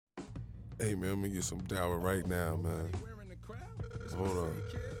Hey, man, let me get some dower right now, man. Hold on.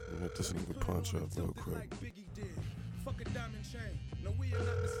 Let me get this nigga punch up real quick.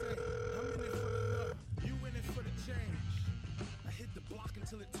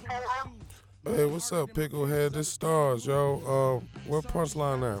 Hey, what's up, Picklehead? This STARZ, yo. What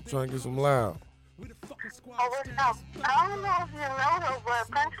punchline at? I'm trying to get some loud. Oh, what's up? I don't know if you know though, but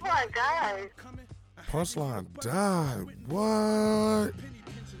Punchline died. Punchline died? What?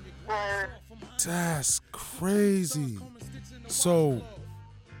 Word. That's crazy. So,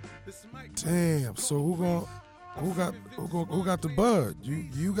 damn. So who got the bud?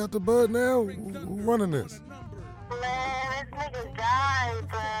 You got the bud now? Who running this? Man, this nigga died,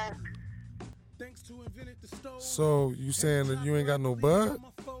 but So you saying that you ain't got no bud?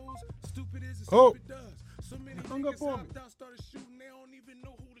 Oh, hung up on me.